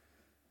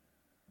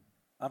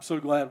I'm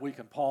so glad we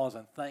can pause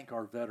and thank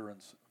our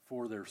veterans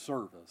for their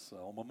service.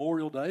 On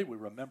Memorial Day, we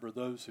remember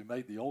those who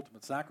made the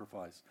ultimate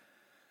sacrifice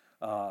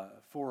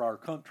for our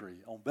country.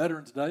 On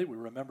Veterans Day, we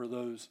remember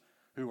those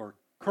who are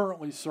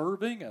currently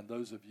serving and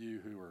those of you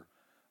who are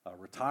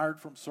retired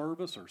from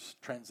service or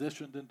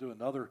transitioned into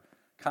another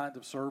kind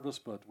of service,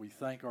 but we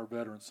thank our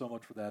veterans so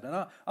much for that. And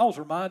I was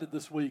reminded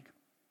this week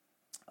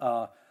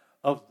of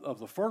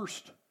the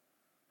first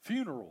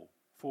funeral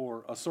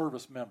for a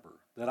service member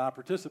that I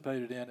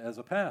participated in as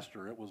a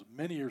pastor. It was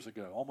many years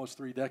ago, almost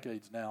 3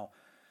 decades now,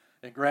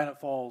 in Granite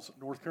Falls,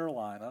 North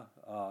Carolina.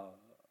 An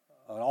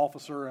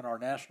officer in our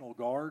National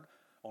Guard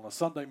on a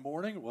Sunday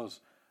morning was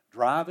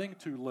driving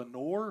to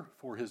Lenore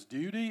for his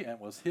duty and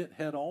was hit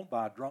head-on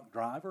by a drunk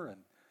driver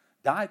and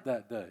died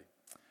that day.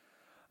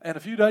 And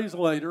a few days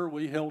later,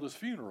 we held his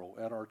funeral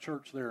at our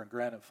church there in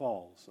Granite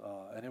Falls.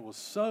 And it was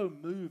so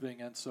moving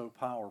and so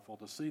powerful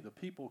to see the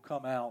people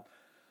come out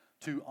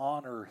to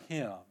honor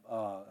him.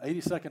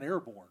 82nd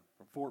Airborne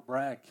from Fort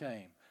Bragg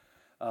came.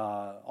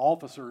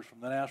 Officers from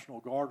the National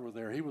Guard were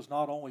there. He was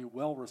not only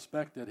well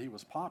respected, he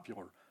was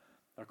popular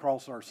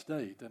across our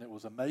state. And it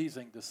was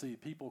amazing to see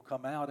people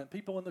come out and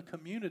people in the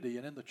community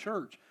and in the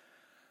church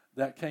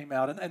that came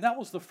out. And that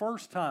was the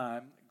first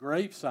time,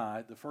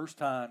 graveside, the first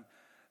time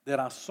that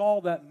I saw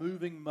that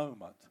moving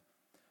moment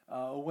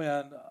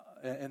when,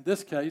 in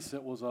this case,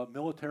 it was a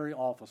military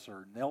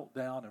officer knelt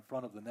down in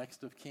front of the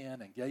next of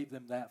kin and gave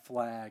them that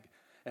flag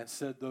and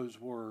said those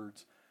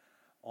words,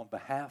 "On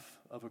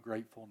behalf of a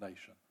grateful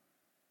nation."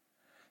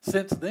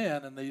 Since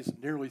then, in these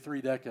nearly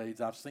 3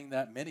 decades, I've seen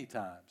that many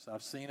times.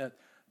 I've seen it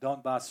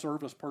done by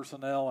service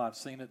personnel. I've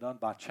seen it done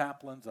by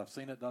chaplains. I've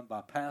seen it done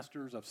by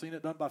pastors. I've seen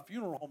it done by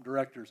funeral home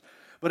directors.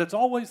 But it's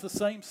always the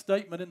same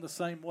statement in the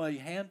same way,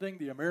 handing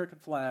the American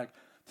flag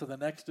to the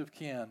next of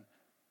kin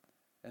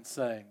and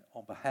saying,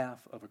 "On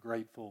behalf of a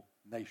grateful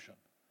nation."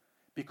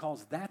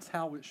 Because that's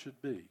how it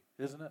should be,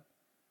 isn't it?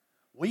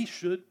 We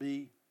should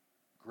be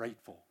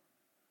grateful.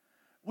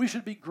 We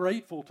should be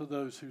grateful to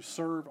those who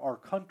serve our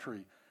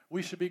country.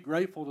 We should be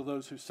grateful to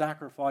those who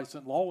sacrifice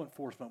in law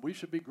enforcement. We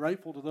should be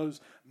grateful to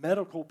those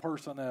medical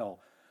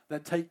personnel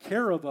that take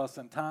care of us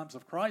in times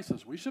of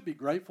crisis. We should be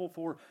grateful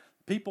for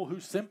people who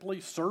simply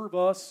serve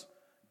us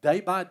day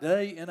by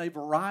day in a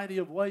variety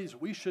of ways.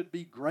 We should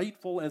be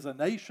grateful as a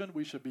nation.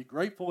 We should be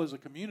grateful as a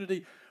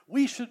community.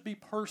 We should be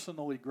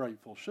personally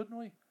grateful, shouldn't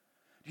we?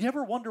 Do you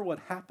ever wonder what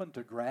happened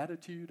to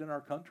gratitude in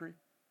our country?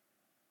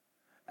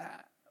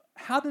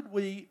 How did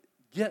we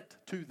get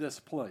to this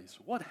place?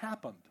 What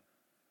happened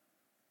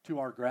to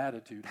our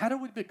gratitude? How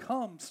did we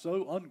become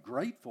so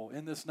ungrateful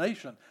in this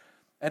nation?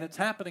 And it's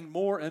happening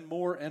more and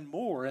more and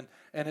more. And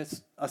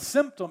it's a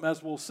symptom,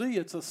 as we'll see,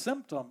 it's a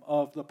symptom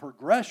of the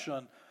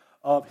progression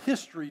of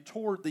history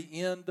toward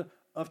the end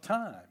of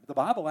time. The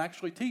Bible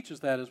actually teaches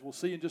that, as we'll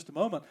see in just a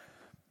moment,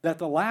 that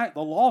the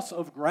loss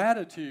of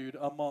gratitude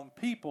among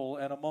people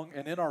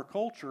and in our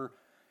culture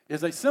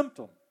is a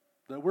symptom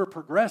that we're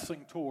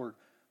progressing toward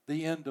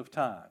the end of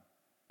time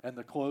and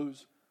the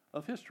close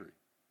of history.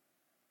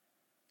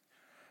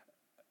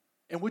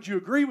 And would you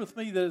agree with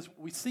me that as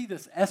we see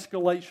this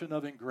escalation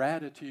of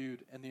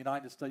ingratitude in the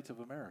United States of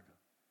America,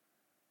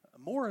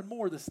 more and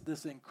more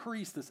this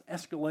increase, this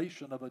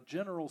escalation of a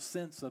general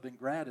sense of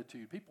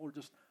ingratitude. People are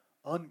just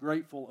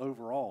ungrateful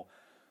overall.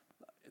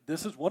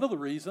 This is one of the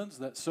reasons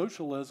that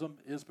socialism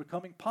is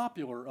becoming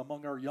popular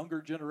among our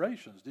younger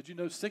generations. Did you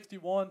know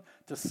 61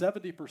 to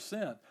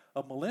 70%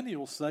 of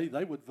millennials say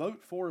they would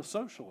vote for a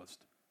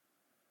socialist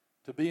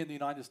to be in the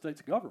United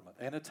States government?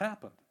 And it's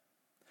happened.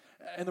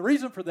 And the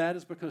reason for that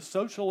is because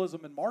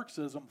socialism and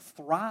Marxism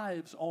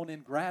thrives on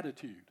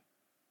ingratitude.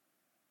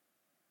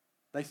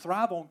 They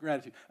thrive on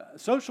gratitude.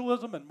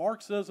 Socialism and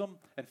Marxism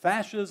and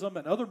fascism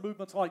and other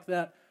movements like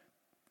that,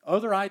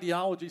 other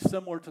ideologies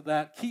similar to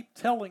that, keep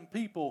telling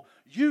people,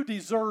 you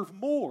deserve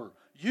more.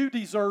 You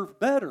deserve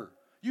better.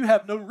 You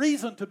have no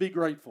reason to be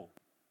grateful.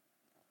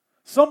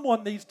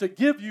 Someone needs to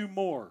give you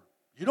more.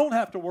 You don't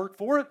have to work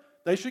for it.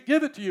 They should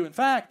give it to you. In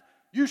fact,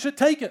 you should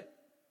take it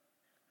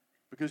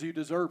because you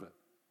deserve it.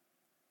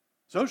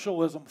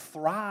 Socialism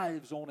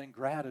thrives on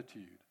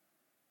ingratitude.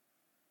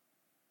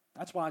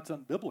 That's why it's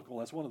unbiblical.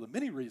 That's one of the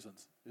many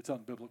reasons it's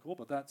unbiblical,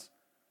 but that's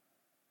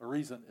a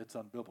reason it's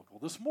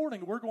unbiblical. This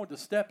morning, we're going to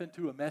step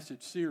into a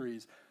message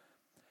series,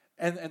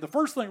 and the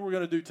first thing we're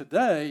going to do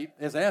today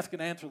is ask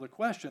and answer the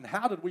question,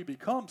 how did we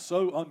become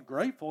so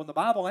ungrateful? And the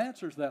Bible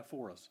answers that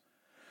for us.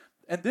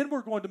 And then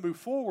we're going to move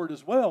forward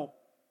as well,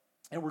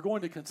 and we're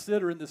going to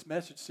consider in this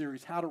message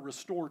series how to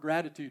restore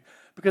gratitude,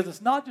 because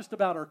it's not just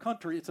about our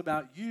country, it's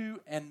about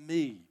you and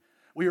me.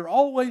 We are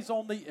always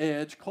on the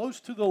edge,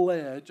 close to the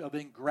ledge of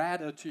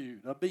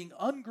ingratitude, of being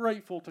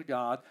ungrateful to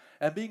God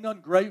and being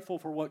ungrateful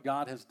for what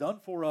God has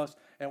done for us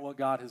and what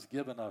God has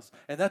given us.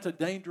 And that's a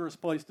dangerous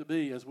place to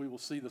be, as we will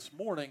see this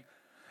morning.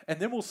 And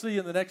then we'll see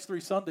in the next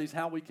 3 Sundays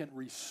how we can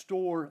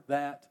restore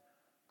that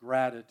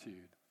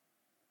gratitude.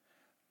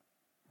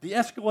 The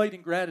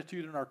escalating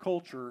gratitude in our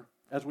culture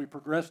as we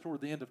progress toward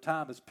the end of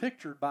time is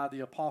pictured by the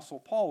Apostle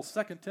Paul.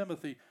 2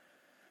 Timothy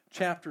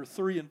chapter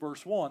 3 and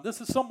verse 1.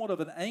 This is somewhat of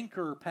an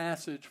anchor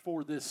passage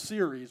for this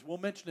series. We'll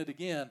mention it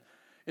again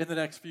in the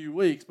next few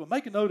weeks, but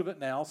make a note of it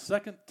now. 2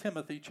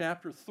 Timothy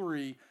chapter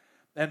 3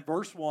 and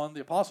verse 1,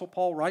 the Apostle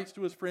Paul writes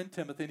to his friend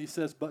Timothy, and he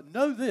says, "But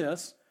know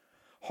this,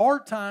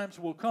 hard times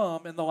will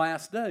come in the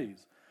last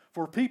days,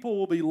 for people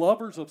will be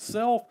lovers of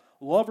self,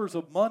 lovers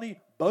of money,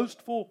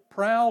 boastful,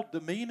 proud,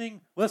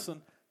 demeaning,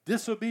 listen,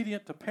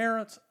 disobedient to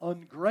parents,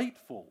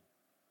 ungrateful,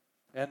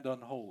 and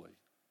unholy."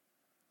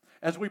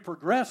 As we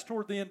progress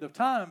toward the end of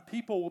time,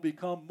 people will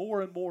become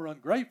more and more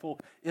ungrateful,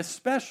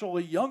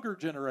 especially younger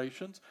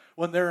generations,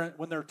 when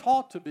they're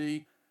taught to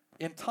be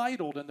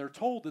entitled and they're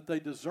told that they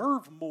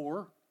deserve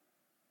more.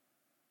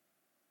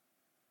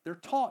 They're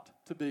taught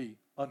to be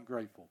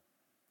ungrateful.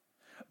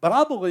 But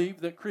I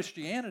believe that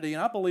Christianity,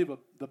 and I believe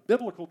the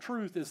biblical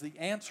truth is the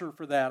answer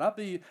for that.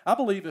 I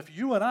believe if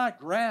you and I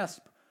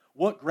grasp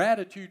what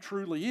gratitude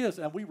truly is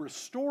and we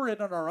restore it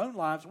in our own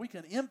lives, we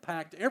can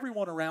impact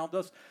everyone around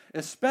us,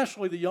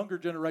 especially the younger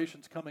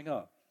generations coming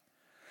up.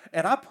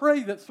 And I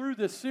pray that through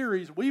this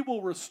series, we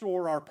will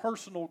restore our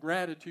personal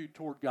gratitude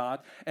toward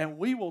God, and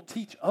we will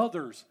teach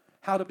others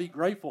how to be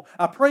grateful.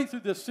 I pray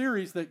through this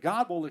series that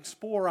God will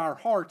explore our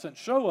hearts and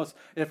show us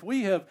if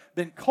we have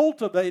been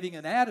cultivating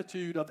an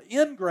attitude of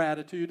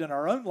ingratitude in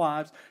our own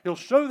lives. He'll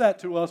show that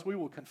to us, we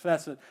will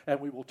confess it, and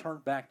we will turn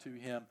back to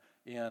Him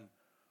in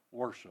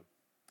worship.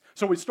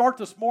 So we start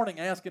this morning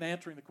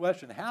answering the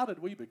question, how did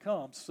we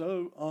become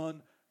so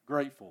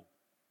ungrateful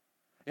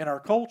in our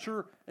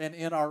culture and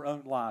in our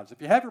own lives?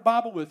 If you have your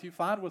Bible with you,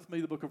 find with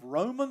me the book of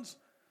Romans,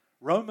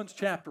 Romans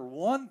chapter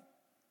 1.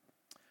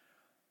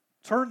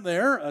 Turn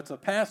there. It's a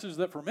passage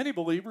that for many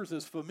believers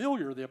is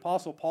familiar. The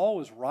Apostle Paul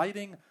is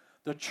writing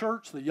the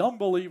church, the young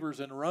believers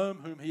in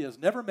Rome whom he has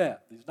never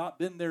met. He's not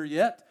been there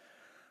yet.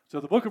 So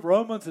the book of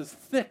Romans is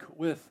thick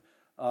with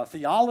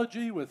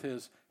theology, with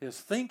his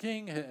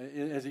thinking,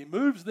 as he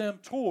moves them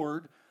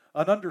toward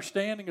an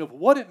understanding of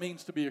what it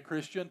means to be a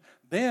Christian.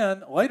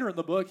 Then, later in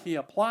the book, he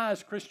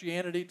applies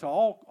Christianity to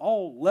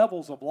all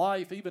levels of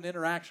life, even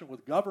interaction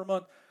with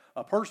government,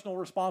 personal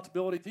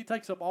responsibility. He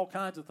takes up all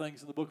kinds of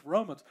things in the book of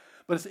Romans.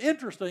 But it's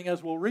interesting,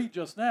 as we'll read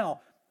just now,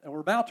 and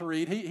we're about to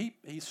read, he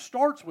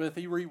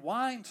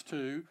rewinds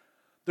to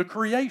the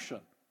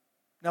creation.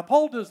 Now,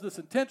 Paul does this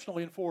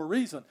intentionally and for a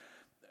reason.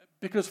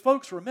 Because,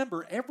 folks,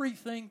 remember,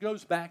 everything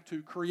goes back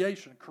to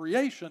creation.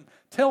 Creation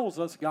tells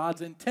us God's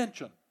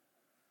intention.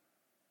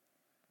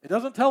 It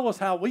doesn't tell us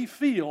how we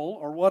feel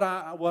or what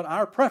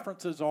our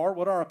preferences are,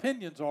 what our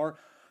opinions are.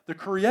 The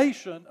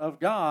creation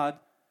of God,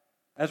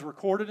 as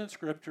recorded in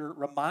Scripture,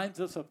 reminds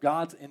us of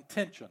God's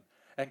intention.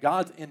 And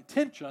God's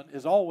intention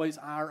is always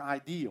our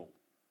ideal.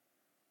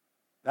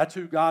 That's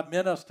who God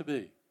meant us to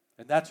be.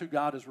 And that's who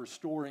God is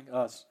restoring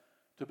us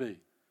to be.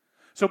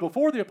 So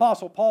before the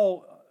Apostle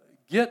Paul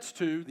gets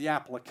to the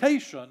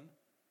application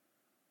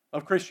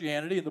of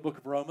Christianity in the book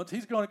of Romans,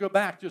 he's going to go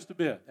back just a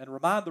bit and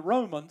remind the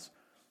Romans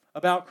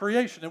about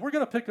creation. And we're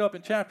going to pick up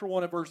in chapter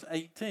 1 and verse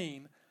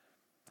 18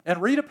 and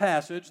read a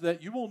passage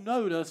that you will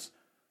notice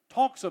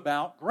talks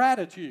about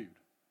gratitude.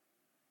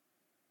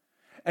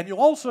 And you'll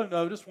also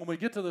notice, when we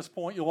get to this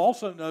point, you'll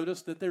also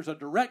notice that there's a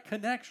direct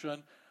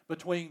connection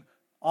between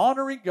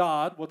honoring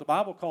God, what the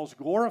Bible calls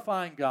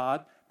glorifying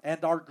God,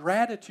 and our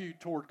gratitude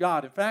toward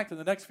God. In fact, in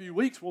the next few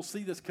weeks, we'll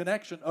see this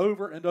connection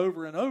over and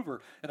over and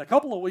over. In a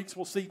couple of weeks,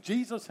 we'll see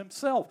Jesus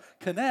himself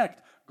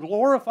connect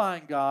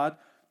glorifying God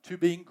to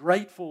being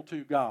grateful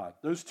to God.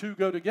 Those two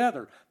go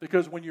together,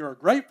 because when you're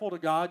grateful to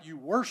God, you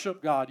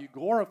worship God, you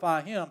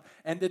glorify Him,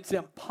 and it's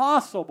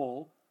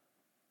impossible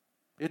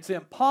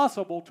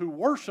to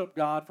worship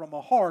God from a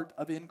heart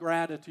of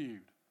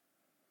ingratitude.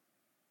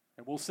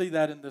 And we'll see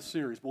that in this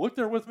series. But look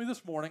there with me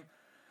this morning.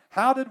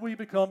 How did we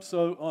become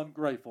so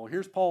ungrateful?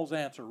 Here's Paul's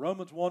answer,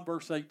 Romans 1,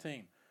 verse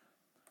 18.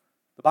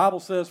 The Bible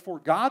says, "For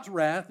God's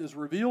wrath is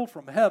revealed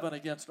from heaven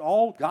against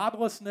all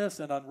godlessness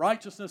and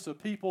unrighteousness of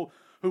people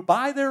who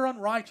by their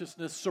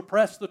unrighteousness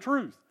suppress the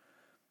truth.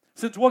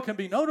 Since what can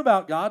be known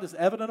about God is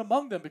evident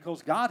among them,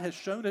 because God has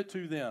shown it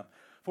to them.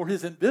 For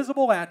His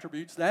invisible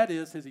attributes, that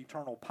is, His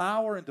eternal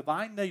power and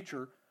divine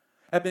nature,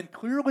 have been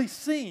clearly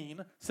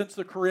seen since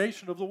the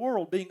creation of the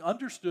world, being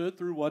understood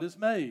through what is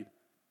made.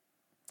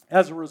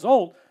 As a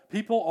result,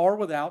 people are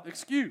without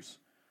excuse.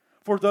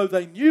 For though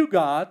they knew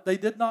God, they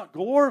did not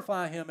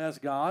glorify Him as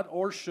God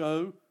or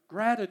show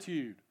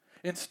gratitude.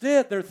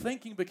 Instead, their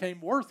thinking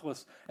became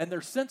worthless, and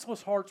their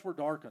senseless hearts were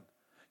darkened.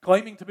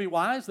 Claiming to be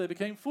wise, they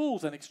became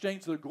fools and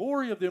exchanged the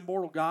glory of the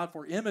immortal God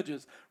for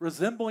images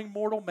resembling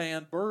mortal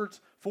man, birds,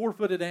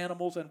 four-footed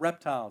animals, and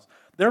reptiles.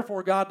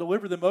 Therefore, God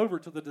delivered them over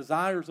to the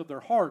desires of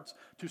their hearts,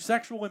 to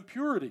sexual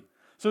impurity,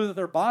 so that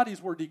their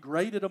bodies were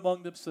degraded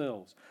among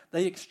themselves.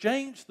 They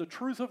exchanged the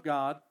truth of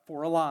God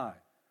for a lie,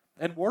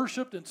 and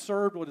worshipped and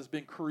served what has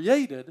been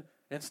created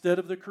instead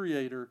of the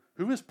Creator,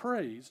 who is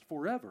praised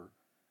forever.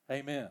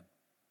 Amen."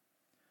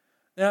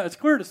 Now, it's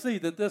clear to see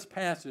that this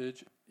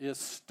passage is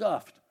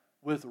stuffed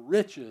with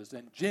riches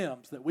and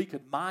gems that we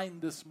could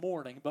mine this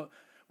morning, but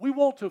we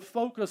want to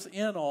focus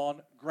in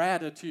on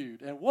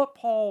gratitude. And what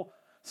Paul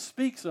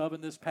speaks of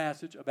in this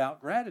passage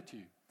about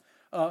gratitude.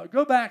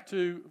 Go back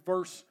to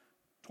verse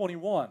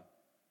 21.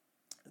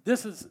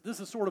 This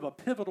is sort of a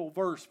pivotal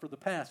verse for the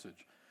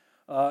passage.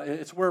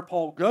 It's where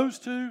Paul goes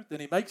to, then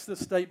he makes this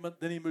statement,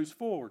 then he moves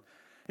forward.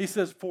 He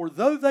says, "For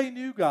though they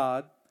knew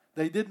God,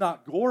 they did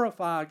not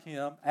glorify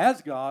Him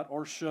as God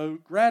or show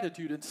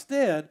gratitude.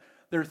 Instead,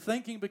 their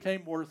thinking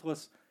became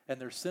worthless and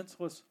their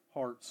senseless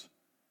hearts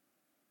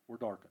were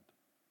darkened."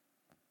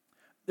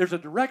 There's a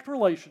direct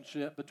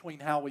relationship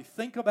between how we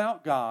think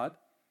about God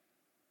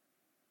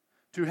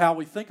to how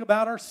we think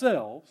about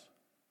ourselves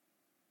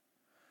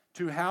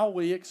to how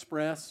we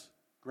express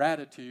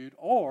gratitude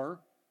or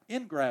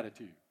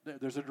ingratitude.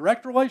 There's a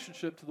direct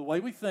relationship to the way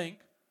we think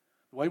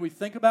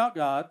about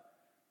God,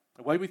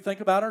 the way we think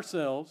about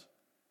ourselves,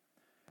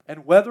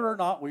 and whether or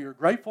not we are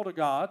grateful to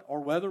God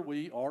or whether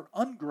we are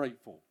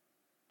ungrateful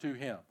to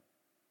Him.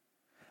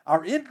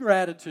 Our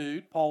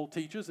ingratitude, Paul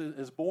teaches,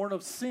 is born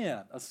of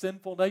sin, a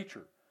sinful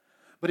nature.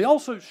 But he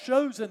also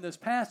shows in this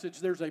passage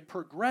there's a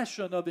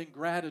progression of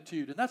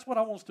ingratitude. And that's what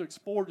I want us to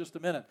explore just a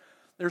minute.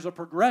 There's a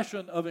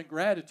progression of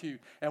ingratitude.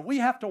 And we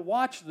have to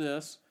watch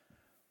this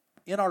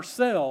in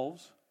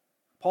ourselves.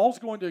 Paul's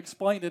going to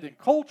explain it in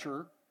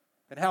culture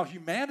and how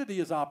humanity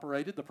is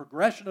operated, the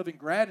progression of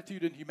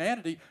ingratitude in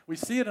humanity. We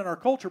see it in our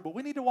culture, but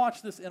we need to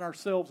watch this in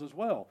ourselves as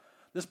well.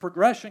 This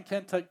progression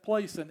can take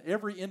place in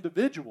every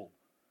individual.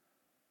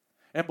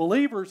 And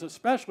believers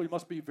especially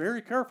must be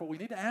very careful. We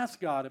need to ask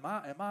God,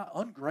 am I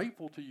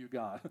ungrateful to you,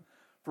 God,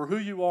 for who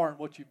you are and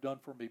what you've done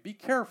for me? Be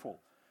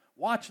careful.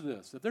 Watch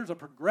this. If there's a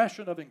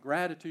progression of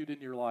ingratitude in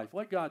your life,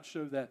 let God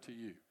show that to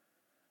you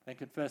and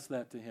confess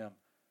that to Him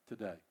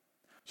today.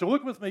 So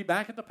look with me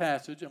back at the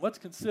passage and let's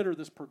consider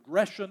this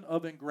progression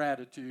of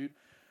ingratitude.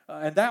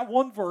 And that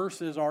one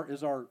verse is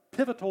our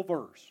pivotal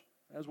verse,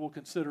 as we'll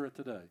consider it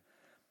today.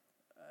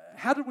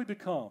 How did we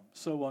become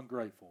so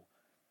ungrateful?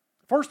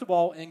 First of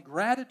all,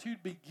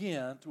 ingratitude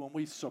begins when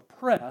we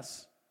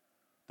suppress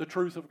the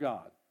truth of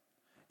God.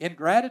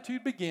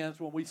 Ingratitude begins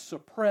when we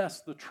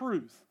suppress the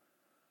truth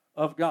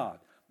of God.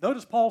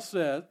 Notice Paul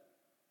said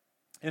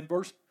in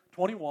verse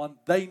 21,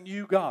 they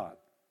knew God.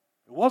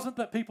 It wasn't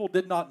that people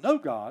did not know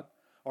God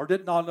or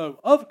did not know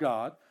of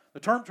God. The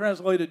term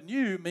translated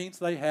knew means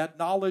they had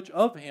knowledge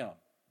of Him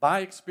by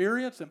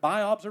experience and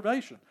by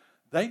observation.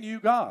 They knew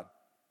God.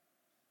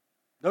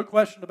 No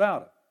question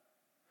about it.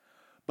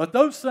 But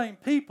those same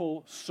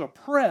people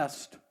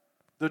suppressed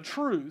the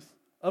truth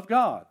of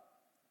God.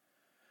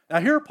 Now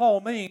here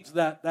Paul means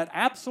that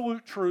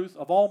absolute truth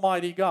of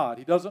Almighty God.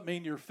 He doesn't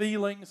mean your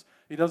feelings.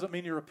 He doesn't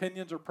mean your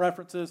opinions or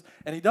preferences.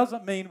 And he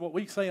doesn't mean what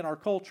we say in our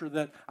culture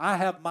that I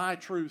have my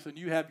truth and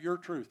you have your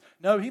truth.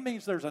 No, he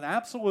means there's an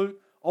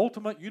absolute,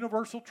 ultimate,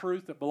 universal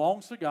truth that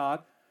belongs to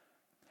God.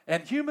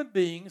 And human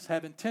beings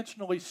have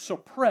intentionally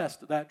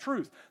suppressed that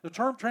truth. The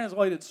term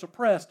translated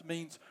suppressed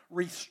means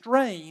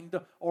restrained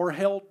or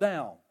held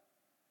down.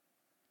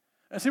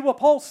 And see, what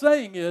Paul's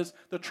saying is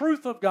the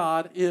truth of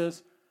God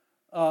is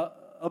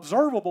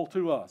observable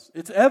to us.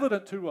 It's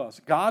evident to us.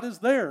 God is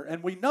there,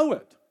 and we know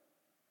it.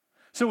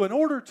 So in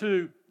order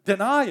to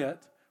deny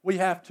it, we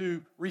have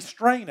to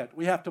restrain it.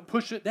 We have to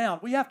push it down.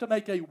 We have to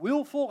make a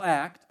willful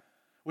act,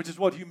 which is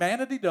what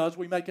humanity does.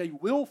 We make a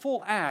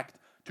willful act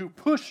to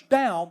push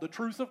down the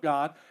truth of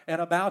God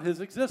and about His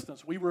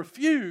existence. We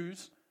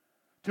refuse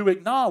to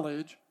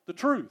acknowledge the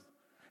truth.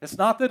 It's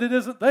not that it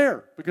isn't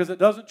there, because it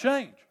doesn't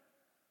change.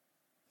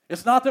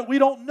 It's not that we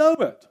don't know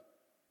it,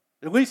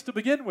 at least to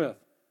begin with,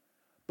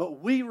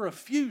 but we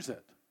refuse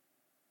it,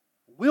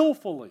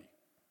 willfully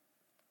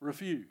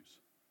refuse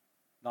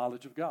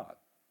knowledge of God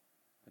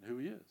and who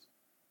He is.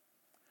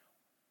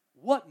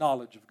 What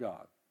knowledge of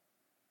God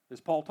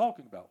is Paul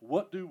talking about?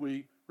 What do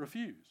we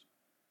refuse?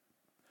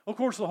 Of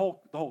course, the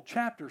whole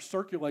chapter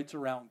circulates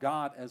around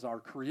God as our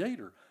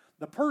Creator.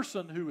 The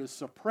person who is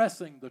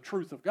suppressing the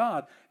truth of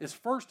God is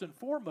first and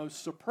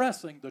foremost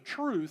suppressing the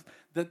truth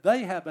that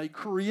they have a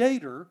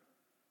Creator,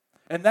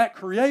 and that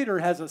Creator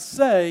has a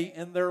say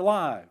in their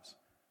lives.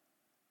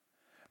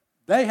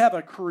 They have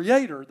a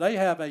Creator. They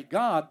have a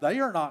God. They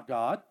are not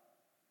God.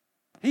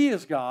 He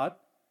is God.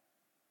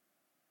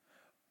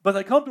 But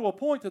they come to a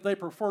point that they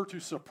prefer to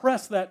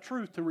suppress that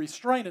truth, to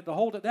restrain it, to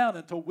hold it down,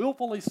 and to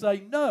willfully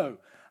say, no,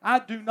 I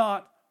do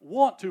not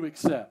want to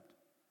accept.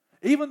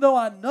 Even though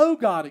I know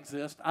God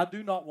exists, I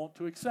do not want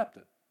to accept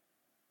it.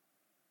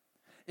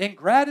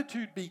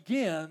 Ingratitude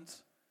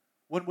begins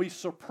when we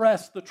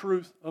suppress the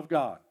truth of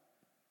God.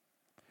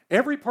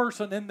 Every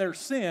person in their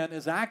sin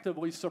is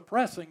actively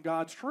suppressing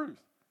God's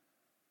truth.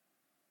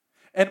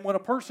 And when a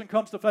person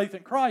comes to faith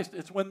in Christ,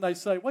 it's when they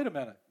say, wait a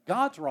minute,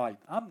 God's right,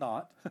 I'm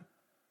not.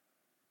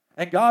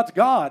 And God's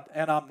God,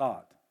 and I'm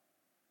not.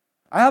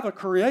 I have a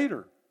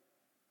Creator,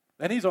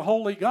 and He's a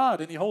holy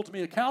God, and He holds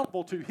me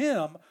accountable to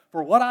Him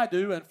for what I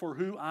do and for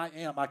who I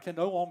am. I can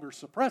no longer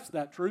suppress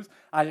that truth.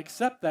 I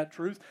accept that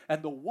truth.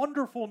 And the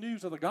wonderful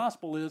news of the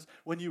gospel is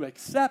when you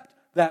accept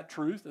that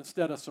truth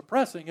instead of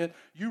suppressing it,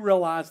 you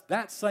realize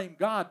that same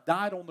God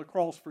died on the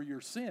cross for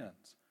your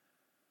sins.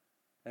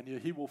 And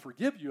He will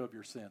forgive you of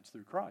your sins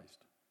through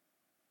Christ.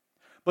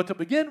 But to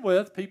begin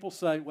with, people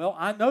say, well,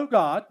 I know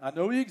God, I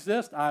know He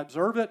exists, I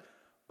observe it,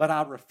 but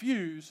I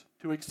refuse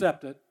to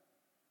accept it,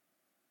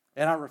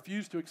 and I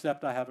refuse to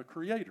accept I have a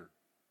Creator.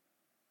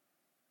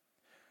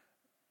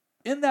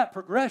 In that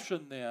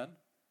progression then,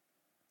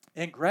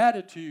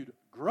 ingratitude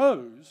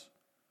grows.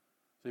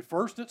 See,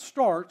 first it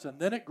starts and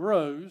then it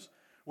grows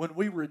when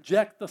we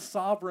reject the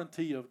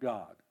sovereignty of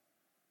God.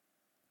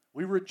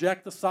 We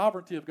reject the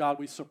sovereignty of God.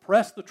 We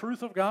suppress the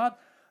truth of God,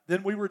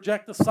 then we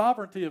reject the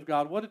sovereignty of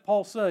God. What did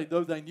Paul say?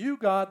 Though they knew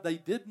God, they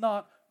did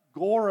not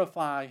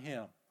glorify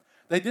Him.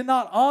 They did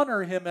not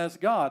honor Him as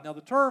God. Now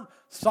the term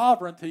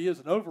sovereignty is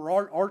an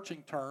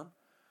overarching term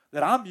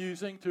that I'm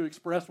using to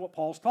express what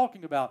Paul's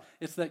talking about.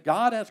 It's that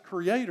God as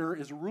creator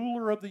is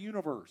ruler of the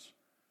universe.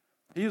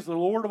 He is the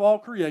Lord of all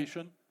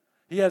creation.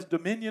 He has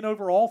dominion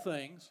over all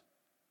things.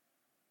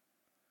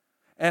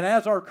 And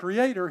as our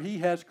creator, He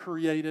has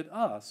created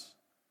us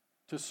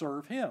to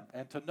serve Him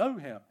and to know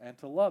Him and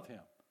to love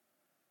Him.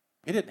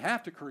 He didn't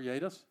have to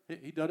create us.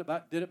 He did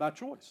it by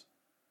choice.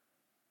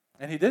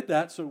 And He did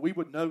that so we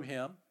would know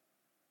Him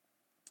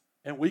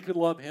and we could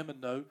love Him and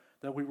know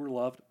that we were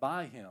loved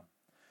by Him.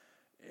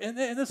 In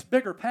this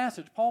bigger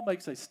passage, Paul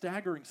makes a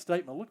staggering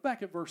statement. Look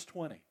back at verse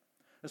 20.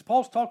 As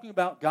Paul's talking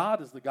about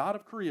God as the God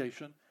of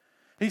creation,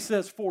 he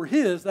says, for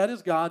His, that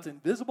is God's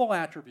invisible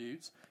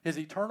attributes, His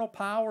eternal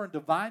power and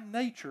divine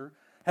nature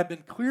have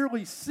been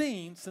clearly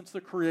seen since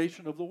the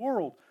creation of the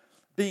world,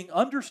 being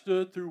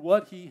understood through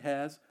what He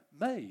has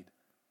made.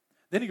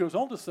 Then he goes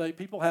on to say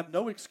people have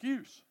no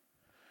excuse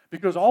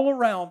because all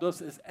around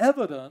us is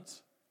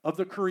evidence of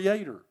the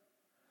Creator,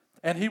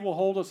 and He will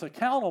hold us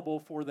accountable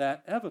for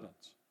that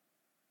evidence.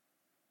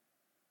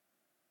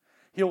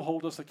 He'll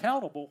hold us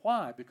accountable.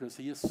 Why? Because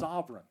He is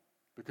sovereign.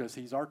 Because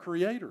He's our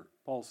Creator,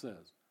 Paul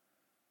says.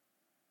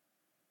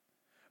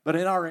 But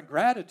in our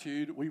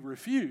ingratitude, we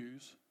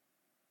refuse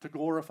to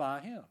glorify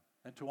Him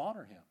and to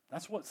honor Him.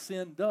 That's what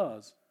sin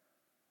does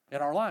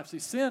in our life. See,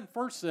 sin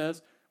first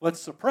says,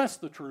 let's suppress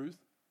the truth.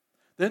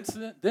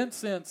 Then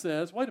sin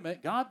says, wait a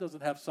minute, God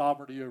doesn't have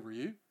sovereignty over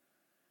you.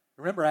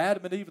 Remember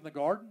Adam and Eve in the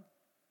garden?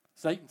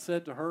 Satan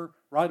said to her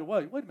right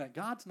away, wait a minute,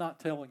 God's not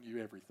telling you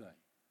everything.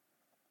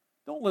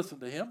 Don't listen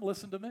to Him,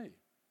 listen to me.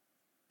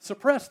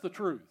 Suppress the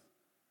truth,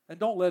 and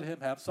don't let Him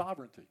have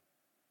sovereignty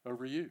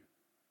over you.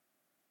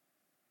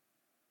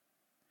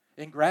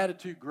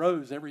 Ingratitude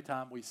grows every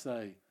time we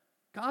say,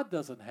 God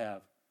doesn't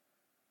have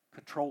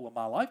control of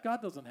my life.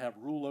 God doesn't have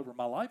rule over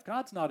my life.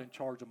 God's not in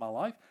charge of my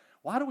life.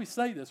 Why do we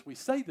say this? We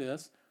say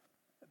this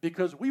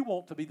because we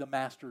want to be the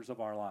masters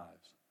of our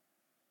lives.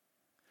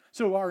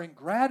 So our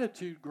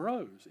ingratitude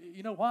grows.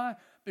 You know why?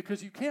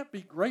 Because you can't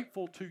be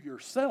grateful to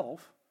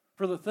yourself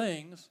for the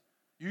things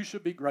you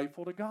should be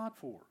grateful to God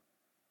for.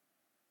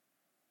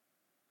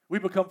 We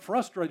become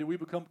frustrated. We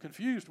become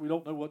confused. We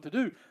don't know what to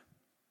do.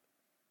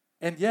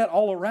 And yet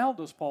all around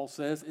us, Paul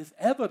says, is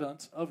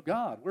evidence of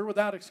God. We're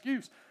without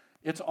excuse.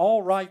 It's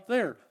all right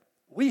there.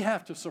 We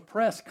have to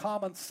suppress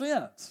common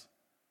sense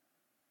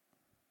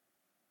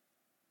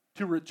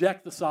to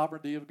reject the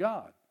sovereignty of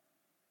God.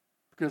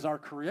 Because our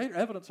Creator,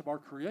 evidence of our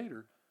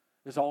Creator,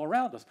 is all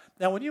around us.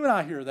 Now, when you and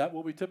I hear that,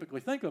 what we typically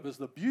think of is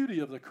the beauty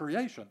of the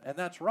creation. And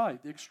that's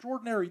right. The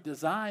extraordinary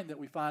design that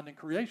we find in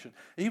creation,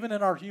 even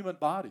in our human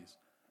bodies.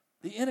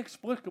 The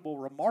inexplicable,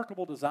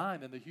 remarkable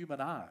design in the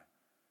human eye.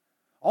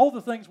 All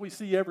the things we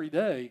see every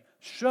day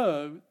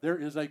show there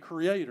is a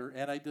Creator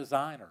and a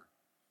designer.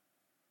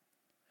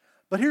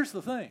 But here's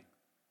the thing.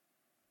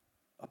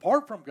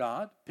 Apart from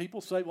God, people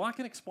say, well, I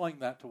can explain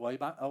that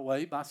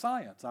away by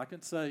science. I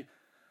can say,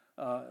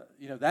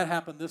 that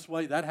happened this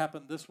way, that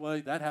happened this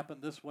way, that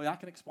happened this way. I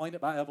can explain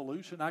it by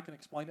evolution. I can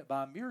explain it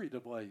by a myriad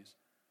of ways.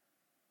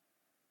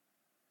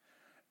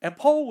 And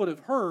Paul would have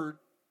heard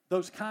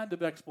those kind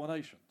of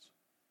explanations.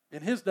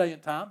 In his day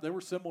and time, there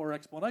were similar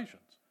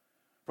explanations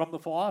from the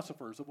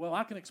philosophers of, well,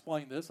 I can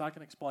explain this, I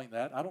can explain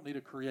that. I don't need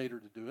a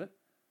Creator to do it.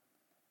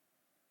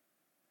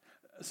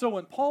 So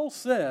when Paul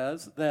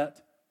says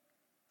that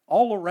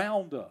all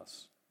around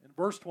us, in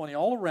verse 20,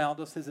 all around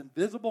us, His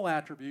invisible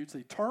attributes,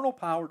 eternal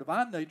power,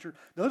 divine nature.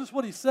 Notice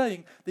what he's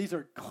saying. These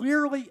are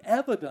clearly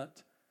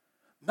evident,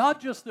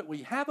 not just that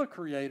we have a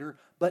Creator,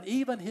 but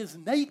even His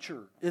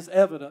nature is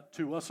evident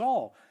to us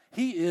all.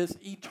 He is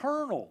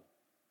eternal.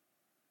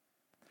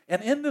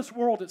 And in this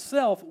world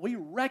itself, we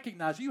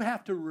recognize, you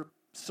have to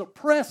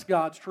suppress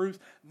God's truth,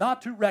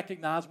 not to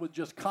recognize with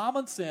just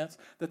common sense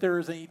that there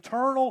is an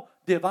eternal,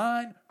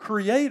 divine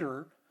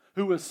Creator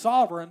who is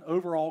sovereign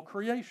over all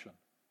creation.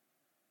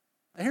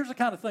 And here's the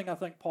kind of thing I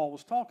think Paul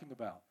was talking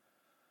about.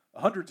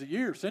 Hundreds of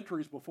years,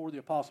 centuries before the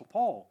Apostle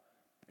Paul,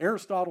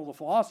 Aristotle the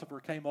philosopher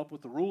came up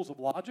with the rules of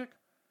logic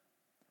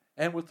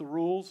and with the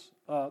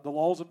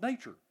laws of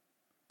nature.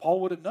 Paul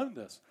would have known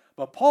this.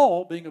 But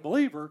Paul, being a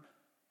believer,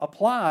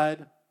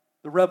 applied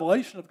the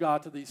revelation of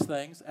God to these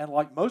things, and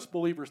like most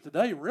believers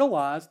today,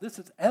 realize this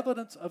is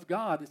evidence of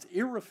God. It's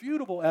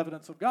irrefutable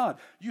evidence of God.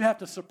 You have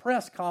to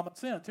suppress common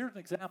sense. Here's an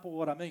example of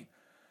what I mean.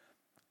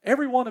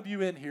 Every one of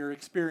you in here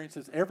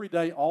experiences every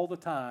day, all the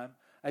time,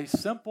 a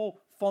simple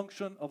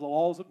function of the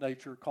laws of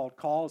nature called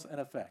cause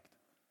and effect.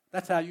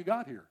 That's how you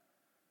got here.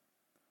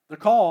 The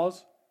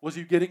cause was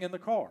you getting in the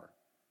car.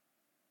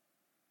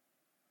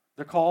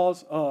 The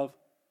cause of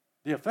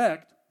the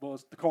effect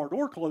was the car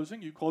door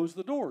closing. You closed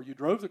the door. You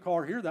drove the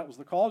car here. That was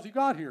the cause. You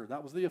got here.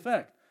 That was the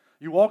effect.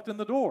 You walked in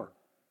the door.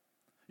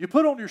 You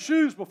put on your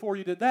shoes before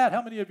you did that.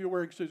 How many of you are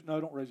wearing shoes? No,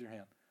 don't raise your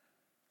hand.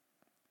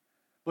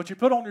 But you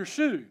put on your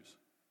shoes.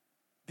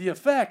 The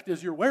effect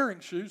is you're wearing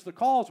shoes. The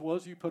cause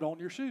was you put on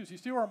your shoes. You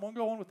see where I'm going to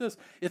go on with this?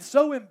 It's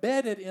so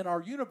embedded in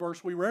our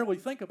universe we rarely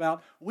think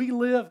about. We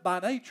live by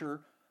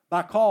nature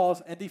by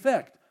cause and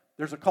effect.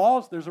 There's a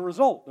cause, there's a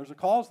result. There's a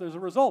cause, there's a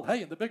result.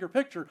 Hey, in the bigger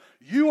picture,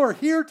 you are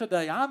here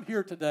today, I'm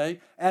here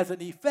today as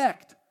an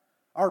effect.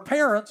 Our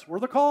parents were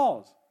the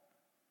cause.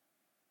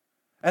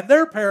 And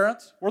their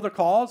parents were the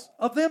cause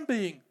of them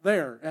being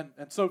there,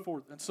 and so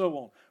forth and so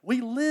on.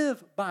 We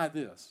live by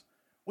this.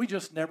 We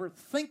just never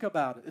think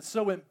about it. It's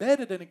so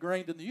embedded and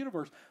ingrained in the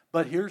universe.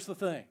 But here's the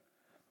thing.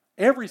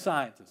 Every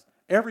scientist,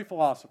 every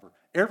philosopher,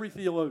 every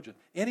theologian,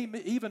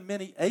 even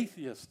many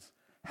atheists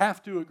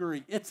have to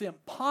agree it's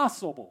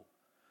impossible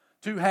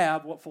to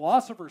have what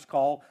philosophers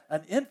call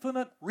an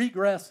infinite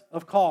regress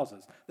of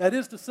causes. That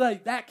is to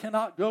say, that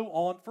cannot go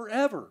on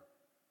forever.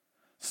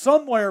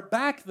 Somewhere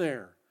back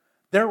there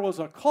was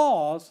a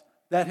cause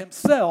that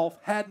himself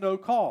had no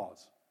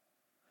cause.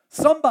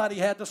 Somebody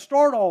had to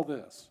start all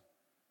this.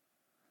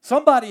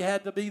 Somebody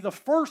had to be the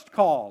first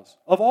cause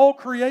of all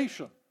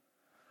creation.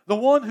 The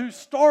one who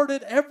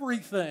started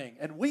everything,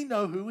 and we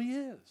know who he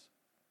is.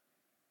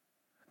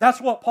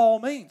 That's what Paul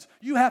means.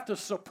 You have to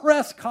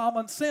suppress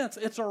common sense.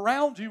 It's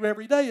around you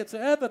every day. It's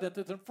evident.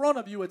 It's in front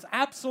of you. It's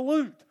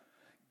absolute.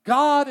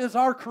 God is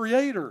our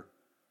creator.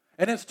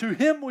 And it's to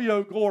him we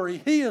owe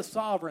glory. He is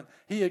sovereign.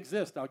 He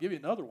exists. I'll give you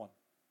another one.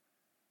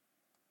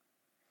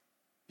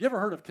 You ever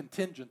heard of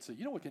contingency?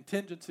 You know what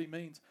contingency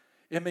means?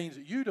 It means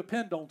you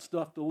depend on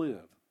stuff to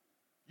live.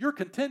 You're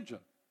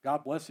contingent.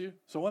 God bless you.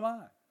 So am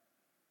I.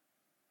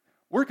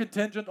 We're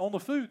contingent on the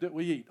food that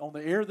we eat, on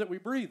the air that we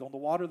breathe, on the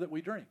water that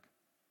we drink.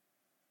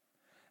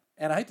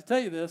 And I hate to tell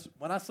you this,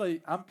 when I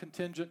say I'm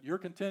contingent, you're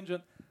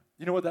contingent,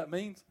 you know what that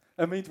means?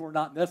 That means we're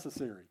not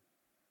necessary.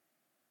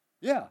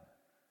 Yeah.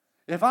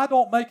 If I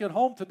don't make it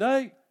home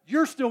today,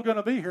 you're still going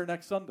to be here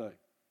next Sunday.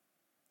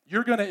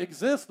 You're going to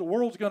exist. The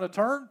world's going to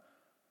turn.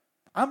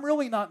 I'm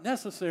really not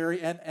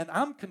necessary, and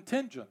I'm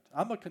contingent.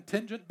 I'm a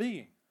contingent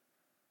being.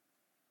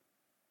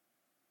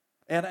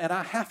 And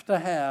I have to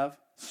have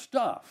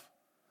stuff.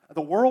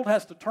 The world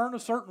has to turn a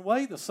certain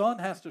way. The sun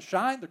has to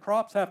shine. The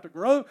crops have to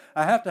grow.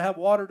 I have to have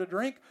water to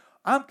drink.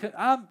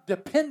 I'm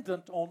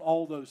dependent on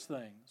all those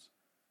things.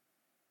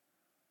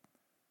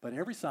 But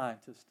every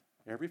scientist,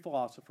 every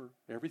philosopher,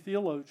 every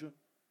theologian,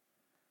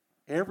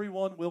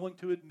 everyone willing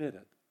to admit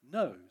it,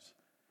 knows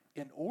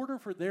in order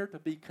for there to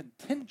be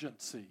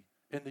contingency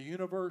in the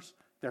universe,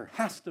 there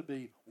has to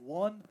be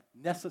one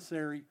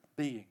necessary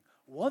being.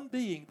 One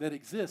being that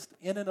exists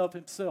in and of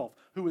himself,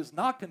 who is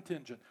not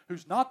contingent,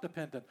 who's not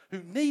dependent,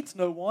 who needs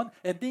no one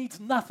and needs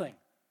nothing.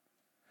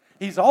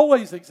 He's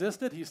always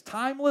existed. He's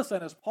timeless.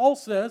 And as Paul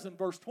says in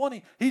verse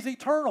 20, he's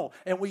eternal.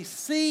 And we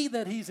see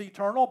that he's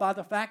eternal by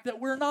the fact that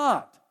we're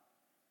not.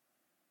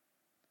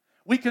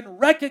 We can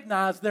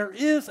recognize there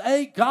is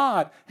a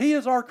God. He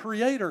is our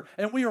creator,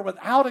 and we are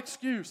without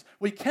excuse.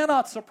 We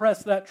cannot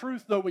suppress that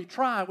truth, though we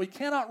try. We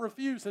cannot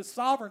refuse his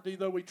sovereignty,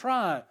 though we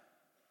try.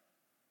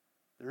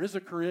 There is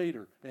a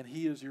creator, and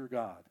he is your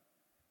God.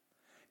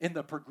 In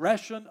the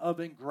progression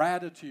of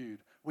ingratitude,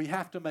 we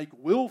have to make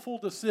willful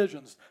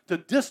decisions to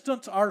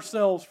distance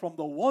ourselves from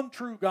the one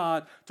true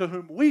God to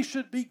whom we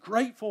should be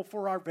grateful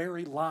for our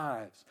very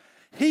lives.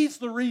 He's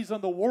the reason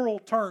the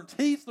world turns.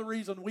 He's the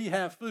reason we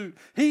have food.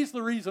 He's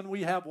the reason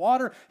we have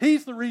water.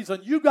 He's the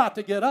reason you got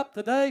to get up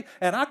today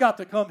and I got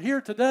to come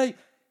here today.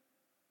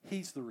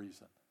 He's the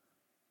reason.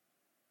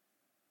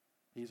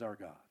 He's our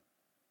God.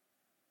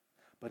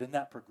 But in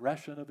that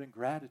progression of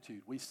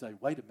ingratitude, we say,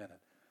 wait a minute.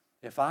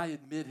 If I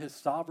admit his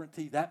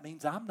sovereignty, that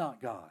means I'm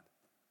not God.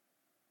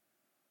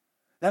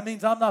 That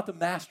means I'm not the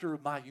master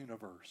of my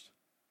universe.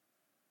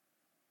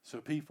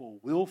 So people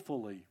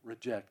willfully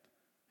reject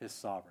his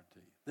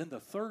sovereignty. Then the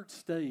third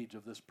stage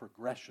of this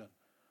progression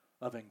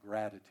of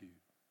ingratitude.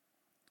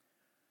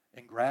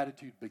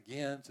 Ingratitude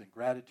begins,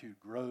 ingratitude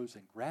grows,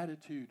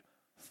 ingratitude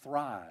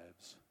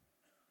thrives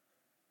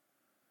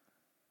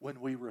when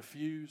we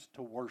refuse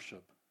to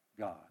worship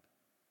God.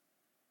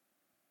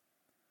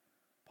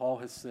 Paul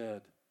has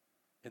said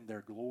in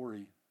their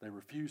glory, they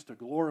refuse to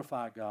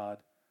glorify God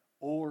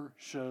or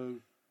show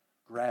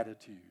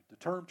gratitude. The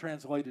term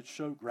translated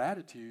show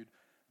gratitude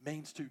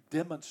means to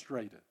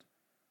demonstrate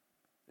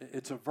it.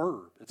 It's a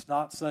verb. It's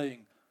not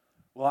saying,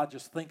 well, I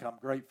just think I'm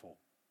grateful.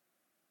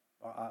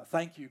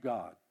 Thank you,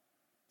 God.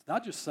 It's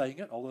not just saying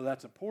it, although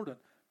that's important.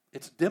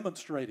 It's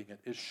demonstrating it.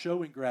 It's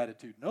showing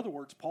gratitude. In other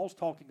words, Paul's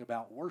talking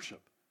about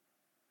worship.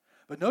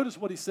 But notice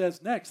what he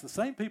says next. The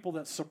same people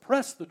that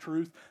suppress the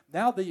truth,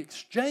 now they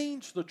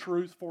exchange the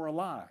truth for a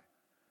lie.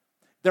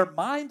 Their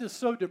mind is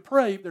so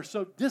depraved, they're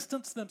so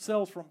distanced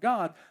themselves from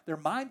God, their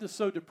mind is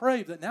so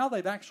depraved that now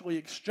they've actually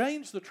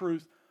exchanged the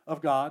truth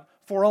of God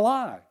for a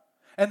lie.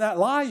 And that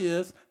lie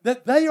is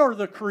that they are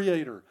the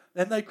creator,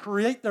 and they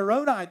create their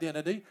own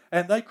identity,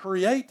 and they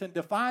create and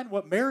define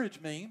what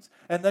marriage means,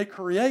 and they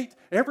create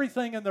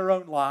everything in their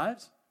own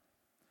lives.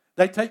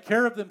 They take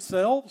care of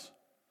themselves,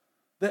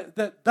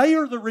 that they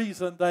are the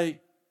reason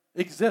they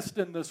exist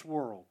in this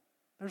world.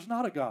 There's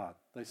not a God,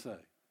 they say,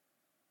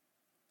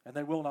 and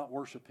they will not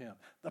worship him.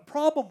 The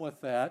problem with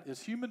that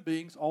is human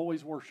beings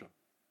always worship.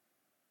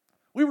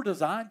 We were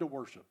designed to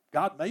worship.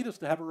 God made us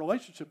to have a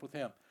relationship with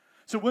him.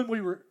 So when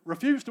we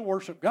refuse to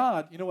worship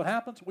God, you know what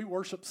happens? We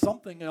worship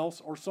something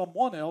else or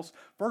someone else,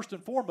 first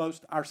and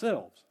foremost,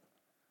 ourselves.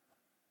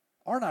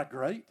 Aren't I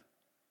great?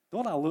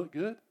 Don't I look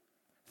good?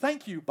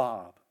 Thank you,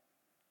 Bob,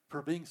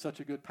 for being such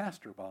a good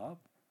pastor, Bob.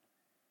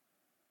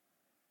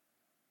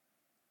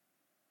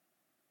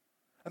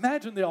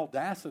 Imagine the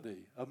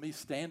audacity of me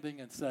standing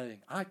and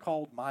saying, I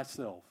called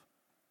myself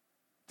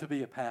to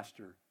be a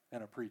pastor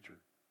and a preacher.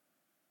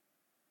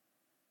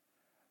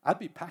 I'd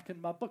be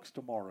packing my books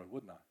tomorrow,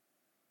 wouldn't I?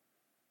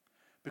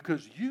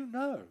 Because you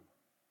know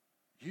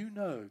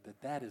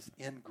that is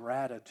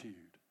ingratitude.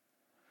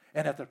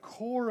 And at the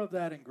core of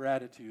that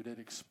ingratitude, it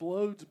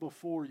explodes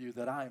before you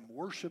that I am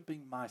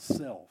worshiping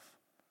myself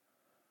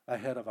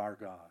ahead of our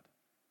God.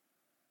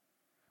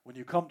 When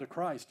you come to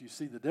Christ, you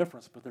see the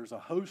difference, but there's a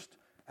host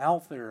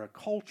out there, a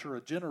culture,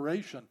 a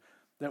generation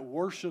that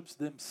worships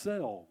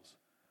themselves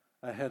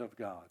ahead of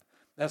God.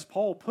 As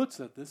Paul puts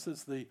it, this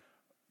is the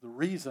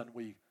reason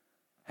we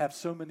have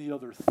so many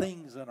other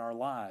things in our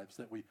lives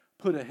that we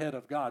put ahead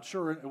of God.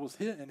 Sure, it was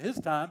in his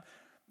time,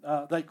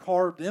 they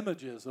carved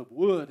images of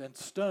wood and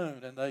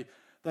stone, and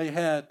they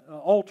had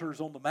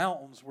altars on the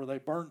mountains where they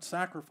burned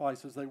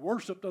sacrifices. They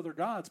worshiped other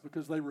gods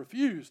because they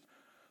refused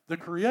the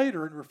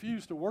Creator and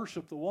refused to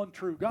worship the one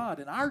true God.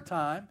 In our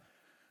time,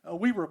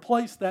 we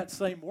replace that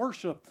same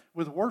worship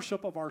with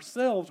worship of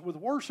ourselves, with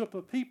worship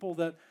of people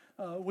that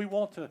we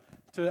want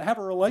to have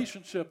a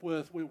relationship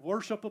with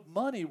worship of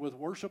money, with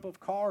worship of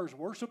cars,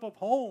 worship of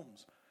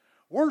homes,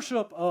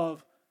 worship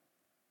of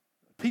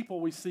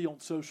people we see on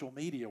social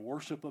media,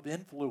 worship of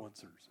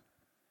influencers.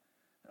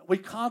 We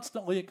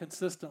constantly and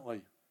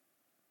consistently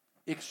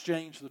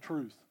exchange the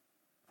truth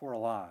for a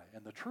lie.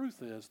 And the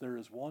truth is there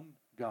is one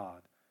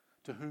God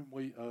to whom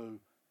we owe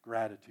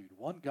gratitude,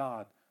 one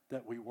God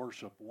that we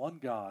worship, one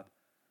God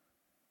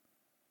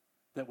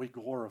that we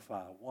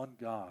glorify, one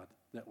God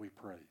that we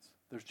praise.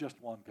 There's just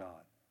one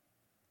God.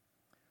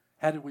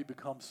 How did we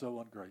become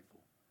so ungrateful?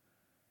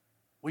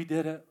 We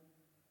did it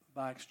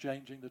by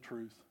exchanging the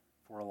truth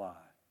for a lie.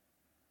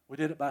 We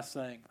did it by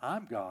saying,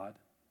 I'm God,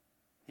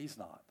 he's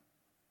not.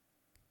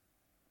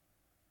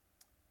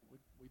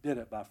 We did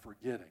it by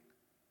forgetting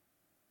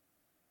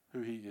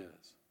who he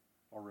is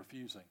or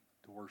refusing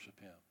to worship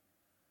him.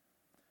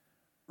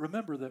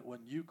 Remember that when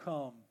you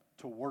come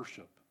to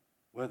worship,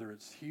 whether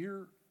it's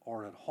here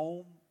or at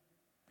home,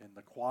 in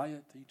the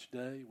quiet each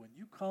day, when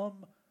you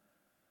come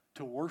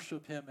to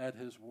worship him at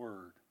his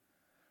word,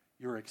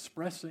 you're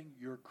expressing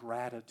your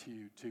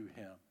gratitude to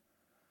him.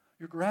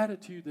 Your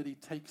gratitude that he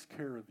takes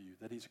care of you,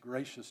 that he's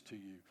gracious to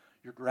you.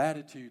 Your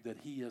gratitude that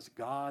he is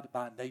God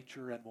by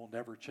nature and will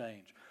never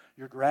change.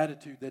 Your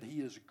gratitude that he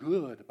is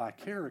good by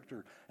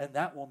character and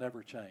that will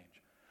never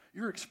change.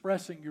 You're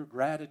expressing your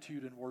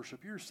gratitude in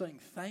worship. You're saying,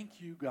 thank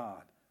you,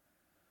 God,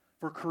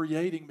 for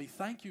creating me.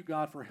 Thank you,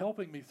 God, for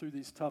helping me through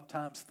these tough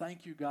times.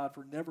 Thank you, God,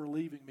 for never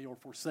leaving me or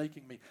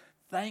forsaking me.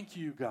 Thank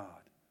you,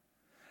 God.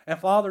 And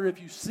Father,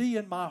 if you see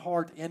in my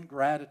heart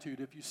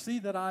ingratitude, if you see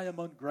that I am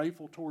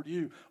ungrateful toward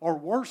you, or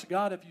worse,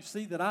 God, if you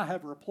see that I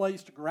have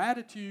replaced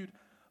gratitude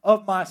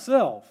of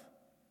myself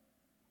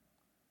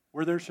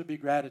where there should be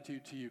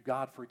gratitude to you,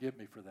 God, forgive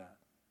me for that.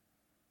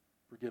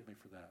 Forgive me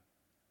for that.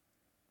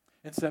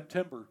 In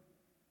September,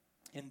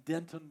 in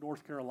Denton,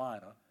 North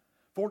Carolina,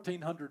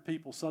 1,400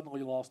 people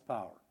suddenly lost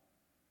power.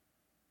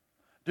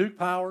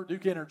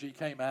 Duke Energy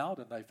came out,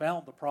 and they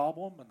found the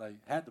problem, and they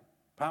had the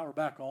power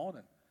back on,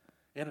 and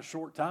in a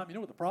short time, you know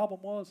what the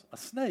problem was? A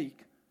snake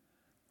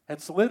had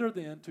slithered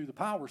into the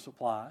power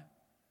supply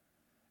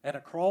and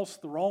across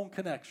the wrong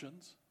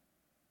connections.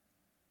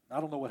 I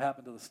don't know what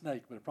happened to the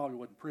snake, but it probably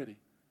wasn't pretty.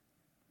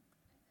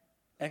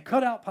 And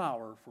cut out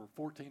power for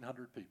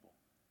 1,400 people.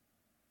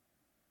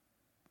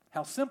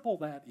 How simple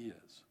that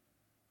is.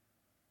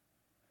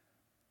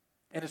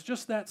 And it's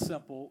just that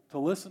simple to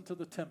listen to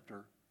the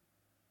tempter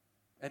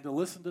and to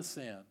listen to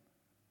sin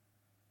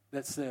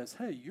that says,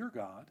 hey, you're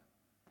God.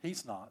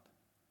 He's not.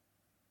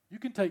 You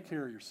can take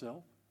care of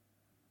yourself.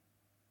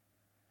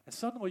 And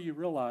suddenly you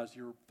realize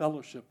your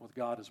fellowship with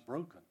God is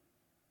broken.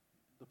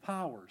 The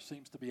power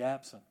seems to be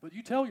absent. But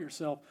you tell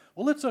yourself,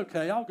 well, it's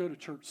okay. I'll go to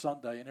church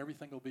Sunday and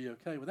everything will be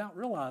okay, without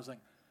realizing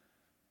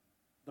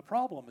the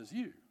problem is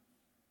you.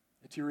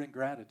 It's your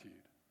ingratitude.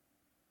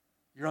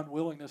 Your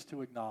unwillingness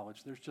to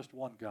acknowledge there's just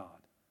one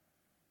God.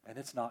 And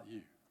it's not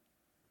you.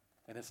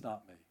 And it's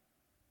not me.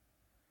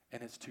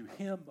 And it's to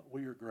him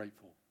we are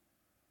grateful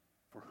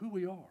for who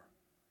we are.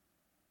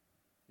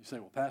 You say,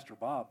 well, Pastor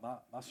Bob,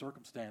 my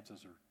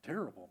circumstances are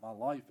terrible. My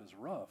life is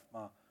rough.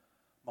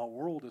 My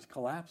world is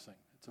collapsing.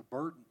 It's a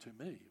burden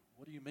to me.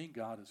 What do you mean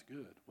God is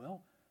good?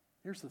 Well,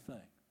 Here's the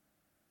thing.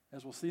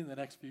 As we'll see in the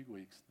next few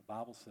weeks, the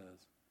Bible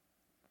says,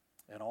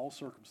 in all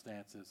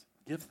circumstances,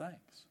 give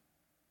thanks.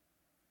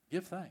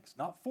 Give thanks.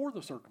 Not for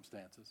the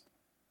circumstances,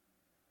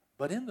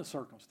 but in the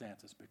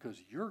circumstances, because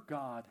your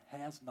God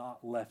has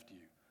not left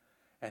you.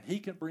 And he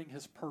can bring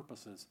his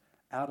purposes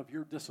out of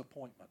your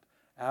disappointment,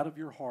 out of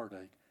your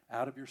heartache,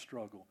 out of your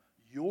struggle.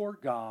 Your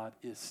God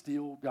is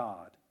still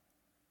God.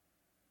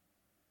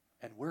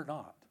 And we're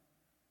not.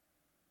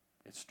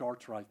 It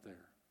starts right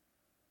there.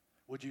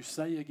 Would you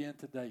say again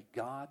today,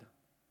 God,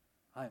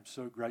 I am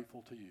so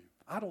grateful to you.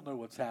 I don't know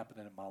what's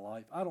happening in my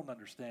life. I don't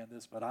understand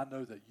this, but I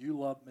know that you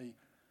love me.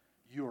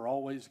 You are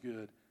always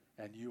good,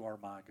 and you are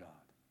my God.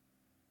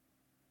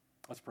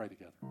 Let's pray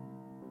together.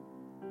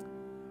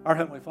 Our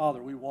Heavenly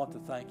Father, we want to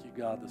thank you,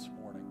 God, this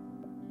morning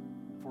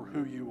for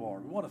who you are.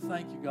 We want to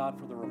thank you, God,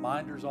 for the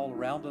reminders all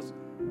around us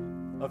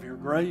of your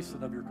grace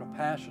and of your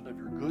compassion, of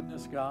your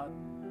goodness, God.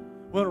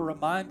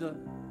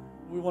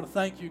 We want to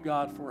thank you,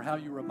 God, for how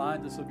you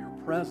remind us of your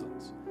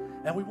presence.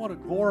 And we want to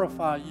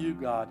glorify you,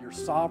 God, your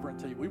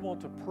sovereignty. We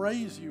want to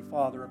praise you,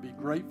 Father, and be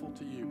grateful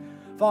to you.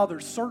 Father,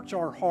 search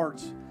our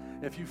hearts.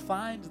 If you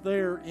find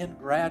there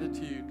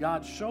ingratitude,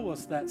 God, show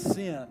us that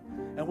sin,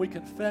 and we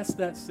confess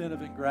that sin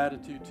of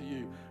ingratitude to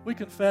you. We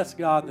confess,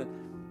 God, that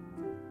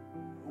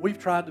we've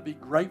tried to be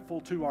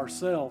grateful to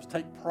ourselves,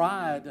 take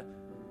pride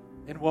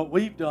in what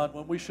we've done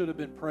when we should have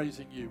been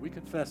praising you. We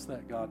confess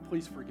that, God.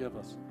 Please forgive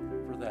us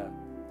for that.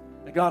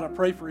 And God, I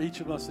pray for each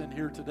of us in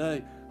here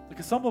today,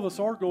 because some of us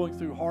are going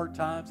through hard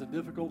times and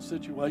difficult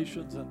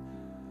situations, and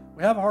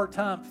we have a hard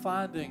time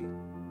finding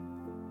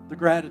the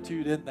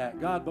gratitude in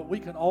that, God, but we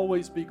can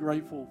always be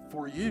grateful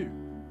for you,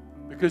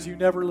 because you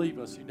never leave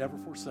us, you never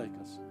forsake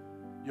us.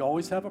 You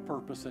always have a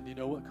purpose, and you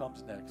know what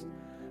comes next.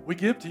 We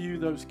give to you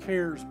those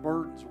cares,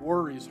 burdens,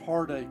 worries,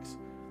 heartaches.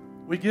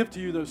 We give to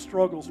you those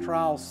struggles,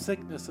 trials,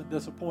 sickness, and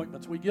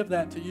disappointments. We give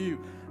that to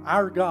you,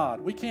 our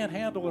God. We can't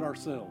handle it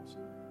ourselves.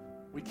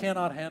 We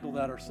cannot handle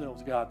that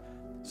ourselves, God.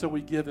 So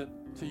we give it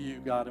to you,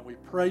 God, and we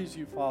praise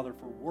you, Father,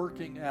 for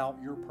working out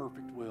your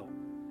perfect will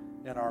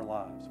in our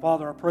lives.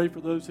 Father, I pray for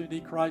those who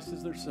need Christ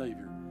as their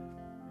Savior,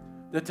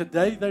 that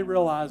today they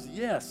realize,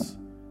 yes,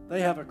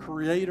 they have a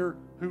Creator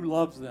who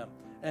loves them.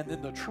 And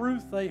then the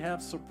truth they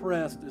have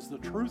suppressed is the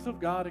truth of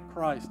God in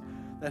Christ,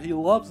 that He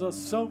loves us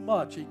so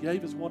much, He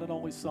gave His one and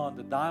only Son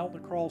to die on the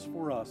cross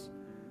for us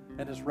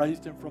and has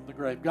raised Him from the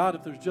grave. God,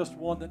 if there's just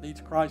one that needs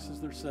Christ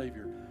as their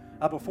Savior,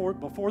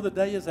 before the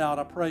day is out,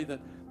 I pray that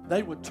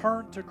they would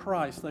turn to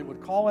Christ. They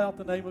would call out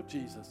the name of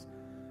Jesus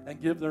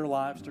and give their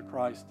lives to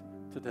Christ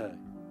today.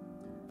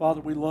 Father,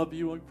 we love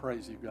you and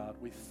praise you, God.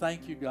 We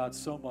thank you, God,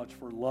 so much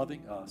for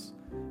loving us.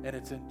 And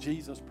it's in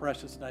Jesus'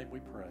 precious name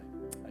we pray.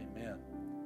 Amen.